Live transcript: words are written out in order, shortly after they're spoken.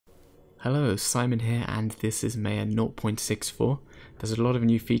Hello, Simon here, and this is Maia 0.64. There's a lot of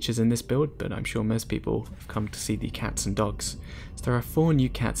new features in this build, but I'm sure most people have come to see the cats and dogs. So there are 4 new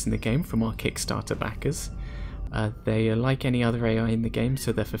cats in the game from our Kickstarter backers. They are like any other AI in the game,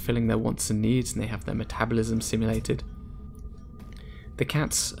 so they're fulfilling their wants and needs, and they have their metabolism simulated. The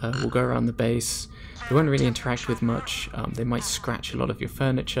cats will go around the base. They won't really interact with much. They might scratch a lot of your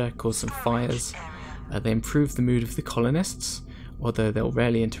furniture, cause some fires. They improve the mood of the colonists, although they'll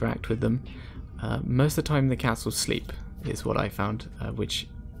rarely interact with them. Most of the time the cats will sleep, is what I found, which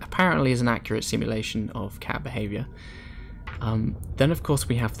apparently is an accurate simulation of cat behaviour. Then of course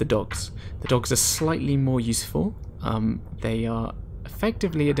we have the dogs. The dogs are slightly more useful. They are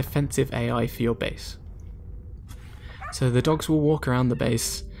effectively a defensive AI for your base. So the dogs will walk around the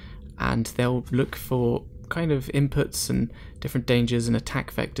base and they'll look for kind of inputs and different dangers and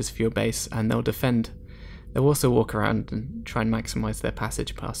attack vectors for your base, and they'll defend. They'll also walk around and try and maximize their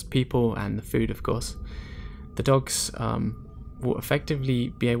passage past people and the food, of course. The dogs will effectively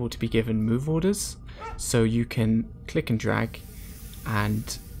be able to be given move orders, so you can click and drag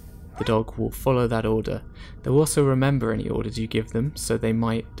and the dog will follow that order. They'll also remember any orders you give them, so they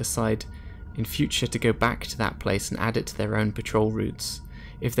might decide in future to go back to that place and add it to their own patrol routes.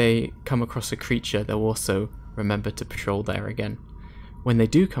 If they come across a creature, they'll also remember to patrol there again. When they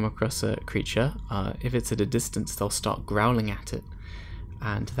do come across a creature, if it's at a distance, they'll start growling at it,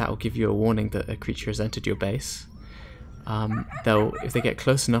 and that will give you a warning that a creature has entered your base. If they get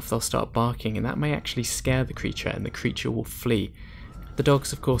close enough, they'll start barking, and that may actually scare the creature, and the creature will flee. The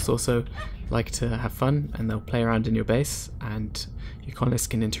dogs, of course, also like to have fun, and they'll play around in your base, and your colonists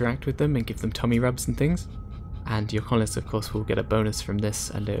can interact with them and give them tummy rubs and things. And your colonists, of course, will get a bonus from this,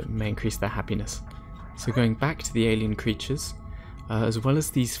 and it may increase their happiness. So going back to the alien creatures, as well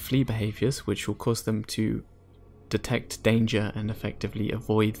as these flee behaviors, which will cause them to detect danger and effectively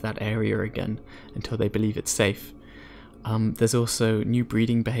avoid that area again until they believe it's safe. There's also new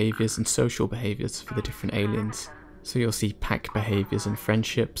breeding behaviors and social behaviors for the different aliens. So you'll see pack behaviors and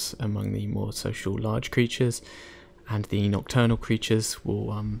friendships among the more social large creatures, and the nocturnal creatures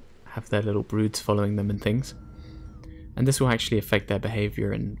will have their little broods following them and things. And this will actually affect their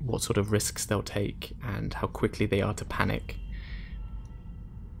behavior and what sort of risks they'll take and how quickly they are to panic.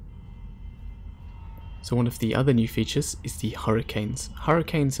 So one of the other new features is the hurricanes.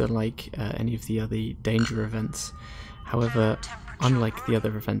 Hurricanes are like any of the other danger events. However, unlike the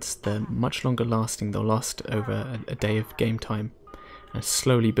other events, they're much longer lasting. They'll last over a day of game time and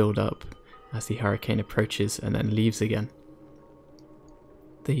slowly build up as the hurricane approaches and then leaves again.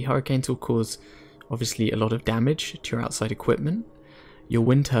 The hurricanes will cause obviously a lot of damage to your outside equipment. Your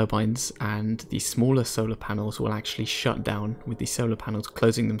wind turbines and the smaller solar panels will actually shut down, with the solar panels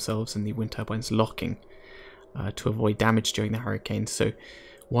closing themselves and the wind turbines locking to avoid damage during the hurricane. So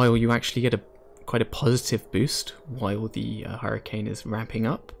while you actually get quite a positive boost while the hurricane is ramping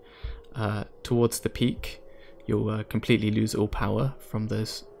up, towards the peak you'll completely lose all power from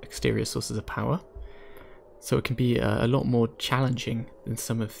those exterior sources of power. So it can be a lot more challenging than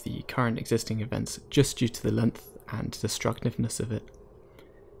some of the current existing events, just due to the length and destructiveness of it.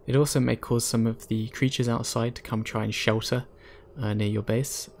 It also may cause some of the creatures outside to come try and shelter near your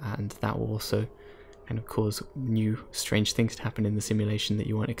base, and that will also kind of cause new strange things to happen in the simulation that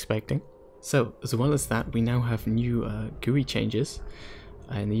you weren't expecting. So as well as that, we now have new GUI changes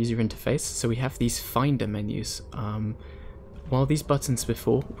in the user interface. So we have these finder menus. While these buttons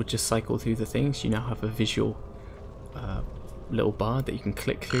before would just cycle through the things, you now have a visual little bar that you can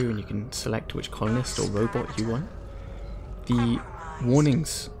click through, and you can select which colonist or robot you want. The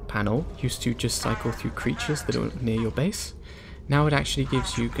warnings panel used to just cycle through creatures that are near your base. Now it actually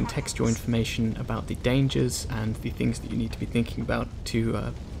gives you contextual information about the dangers and the things that you need to be thinking about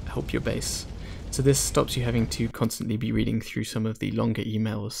to help your base. So this stops you having to constantly be reading through some of the longer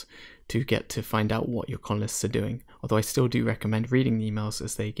emails to get to find out what your colonists are doing. Although I still do recommend reading the emails,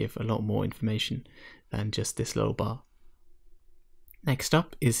 as they give a lot more information than just this little bar. Next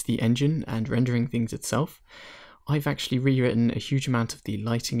up is the engine and rendering things itself. I've actually rewritten a huge amount of the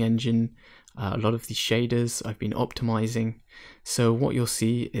lighting engine, a lot of the shaders I've been optimizing. So what you'll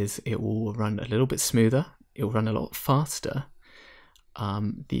see is it will run a little bit smoother, it will run a lot faster.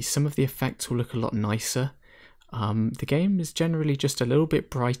 Some of the effects will look a lot nicer. The game is generally just a little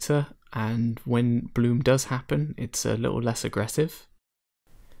bit brighter, and when bloom does happen, it's a little less aggressive.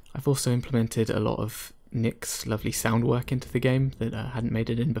 I've also implemented a lot of Nick's lovely sound work into the game that hadn't made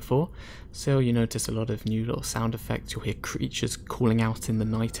it in before, so you notice a lot of new little sound effects. You'll hear creatures calling out in the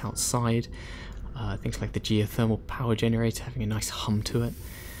night outside, things like the geothermal power generator having a nice hum to it.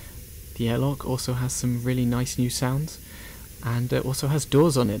 The airlock also has some really nice new sounds. And it also has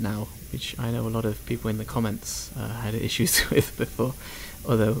doors on it now, which I know a lot of people in the comments had issues with before.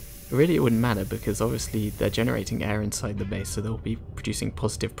 Although, really it wouldn't matter because obviously they're generating air inside the base, so they'll be producing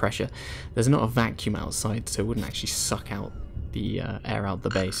positive pressure. There's not a vacuum outside, so it wouldn't actually suck out the air out the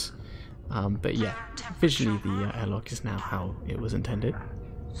base. But yeah, visually the airlock is now how it was intended.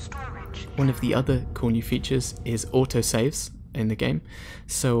 One of the other cool new features is autosaves in the game.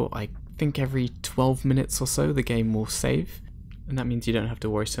 So I think every 12 minutes or so the game will save. And that means you don't have to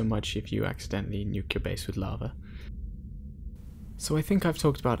worry so much if you accidentally nuke your base with lava. So I think I've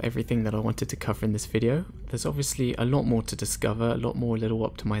talked about everything that I wanted to cover in this video. There's obviously a lot more to discover, a lot more little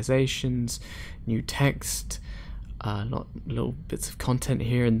optimizations, new text, little bits of content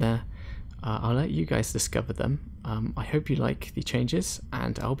here and there. I'll let you guys discover them. I hope you like the changes,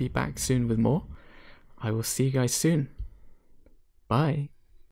 and I'll be back soon with more. I will see you guys soon. Bye.